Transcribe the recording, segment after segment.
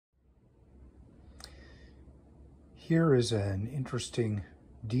Here is an interesting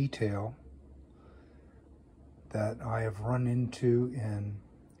detail that I have run into in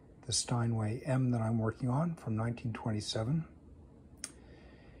the Steinway M that I'm working on from 1927.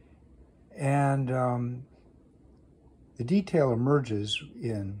 And the detail emerges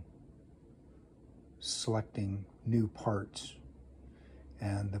in selecting new parts.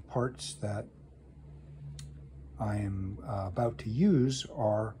 And the parts that I am about to use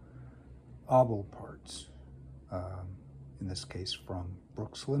are obel parts, in this case from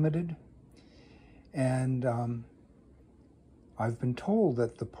Brooks Limited. And I've been told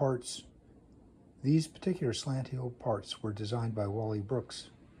that the parts, these particular slant-heeled parts, were designed by Wally Brooks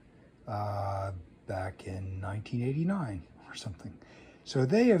back in 1989 or something. So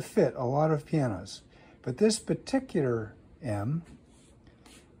they have fit a lot of pianos. But this particular M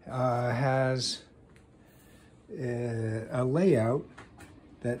has a layout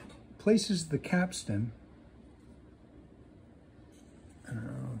that places the capstan, I don't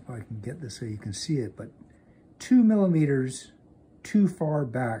know if I can get this so you can see it, but 2 millimeters too far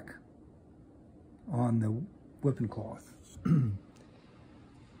back on the Wippen cloth.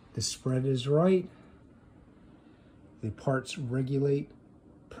 The spread is right. The parts regulate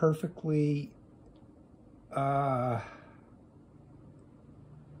perfectly,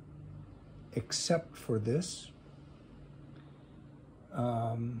 except for this.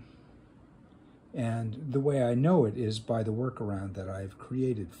 And the way I know it is by the workaround that I've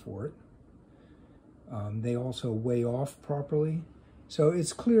created for it. They also weigh off properly. So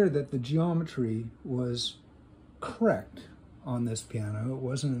it's clear that the geometry was correct on this piano. It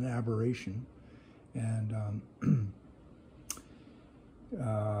wasn't an aberration. And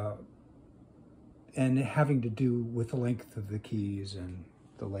having to do with the length of the keys and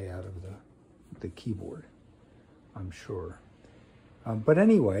the layout of the keyboard, I'm sure. But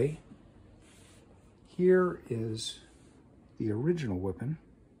anyway, here is the original Wippen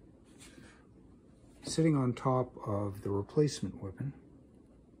sitting on top of the replacement Wippen.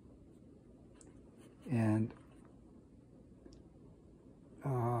 And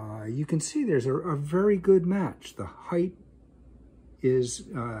you can see there's a very good match. The height is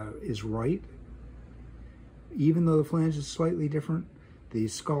right. Even though the flange is slightly different, the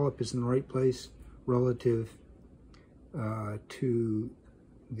scallop is in the right place relative to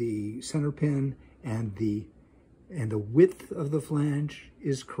the center pin, and the width of the flange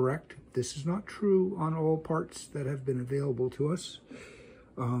is correct. This is not true on all parts that have been available to us.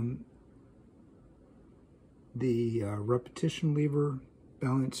 The repetition lever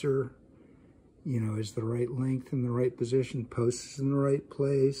balancer, is the right length in the right position. Post is in the right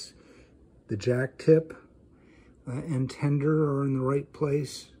place. The jack tip and tender are in the right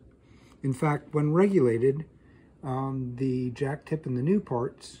place. In fact, when regulated, the jack tip in the new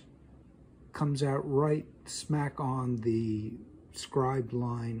parts comes out right smack on the scribed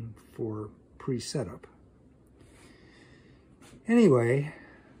line for pre-setup. Anyway,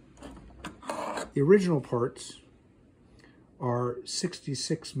 the original parts are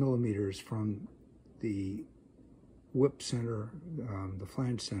 66 millimeters from the whip center, the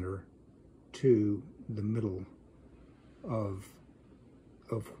flange center, to the middle of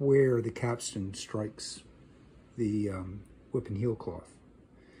where the capstan strikes the Wippen heel cloth.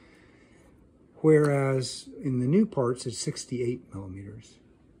 Whereas in the new parts, it's 68 millimeters.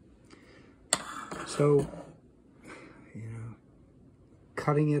 So,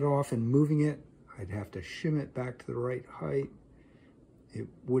 cutting it off and moving it, I'd have to shim it back to the right height. It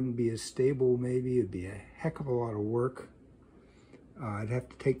wouldn't be as stable, maybe. It'd be a heck of a lot of work. I'd have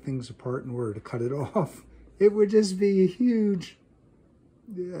to take things apart in order to cut it off. It would just be a huge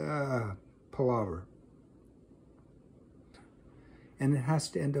palaver. And it has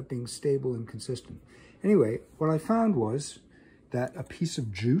to end up being stable and consistent. Anyway, what I found was that a piece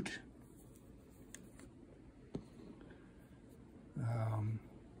of jute,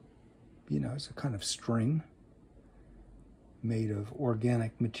 it's a kind of string made of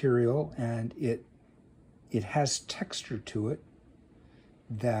organic material, and it has texture to it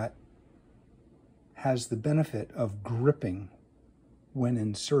that has the benefit of gripping when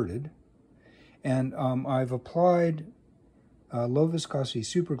inserted. And I've applied low viscosity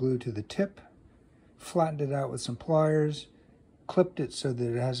super glue to the tip, flattened it out with some pliers, clipped it so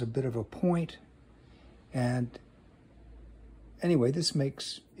that it has a bit of a point, and anyway, this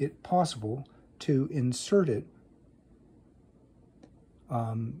makes it possible to insert it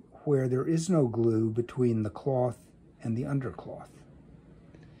where there is no glue between the cloth and the undercloth.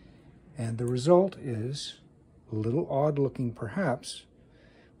 And the result is a little odd looking perhaps,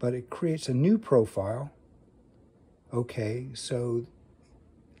 but it creates a new profile. Okay, so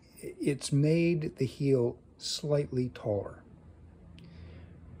it's made the heel slightly taller.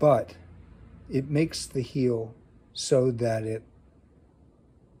 But it makes the heel so that it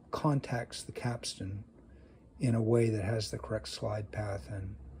contacts the capstan in a way that has the correct slide path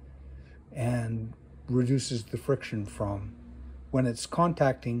and reduces the friction from when it's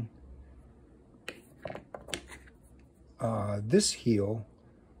contacting this heel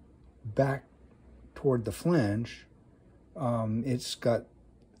back toward the flange. It's got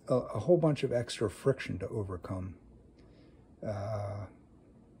a whole bunch of extra friction to overcome.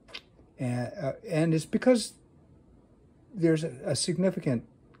 And it's because there's a significant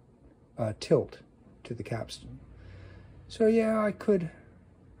tilt to the capstan. So yeah, I could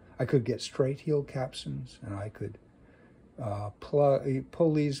get straight heel capstans, and I could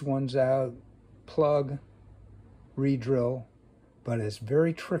pull these ones out, plug, re-drill, but it's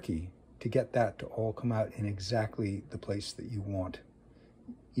very tricky to get that to all come out in exactly the place that you want,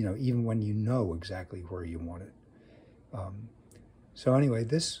 you know, even when you know exactly where you want it. So anyway,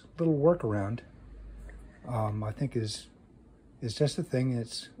 this little workaround, I think is just a thing.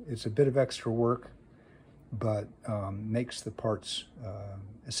 It's a bit of extra work, but makes the parts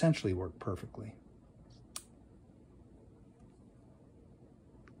essentially work perfectly.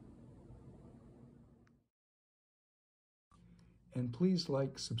 And please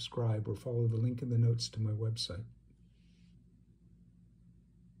like, subscribe, or follow the link in the notes to my website.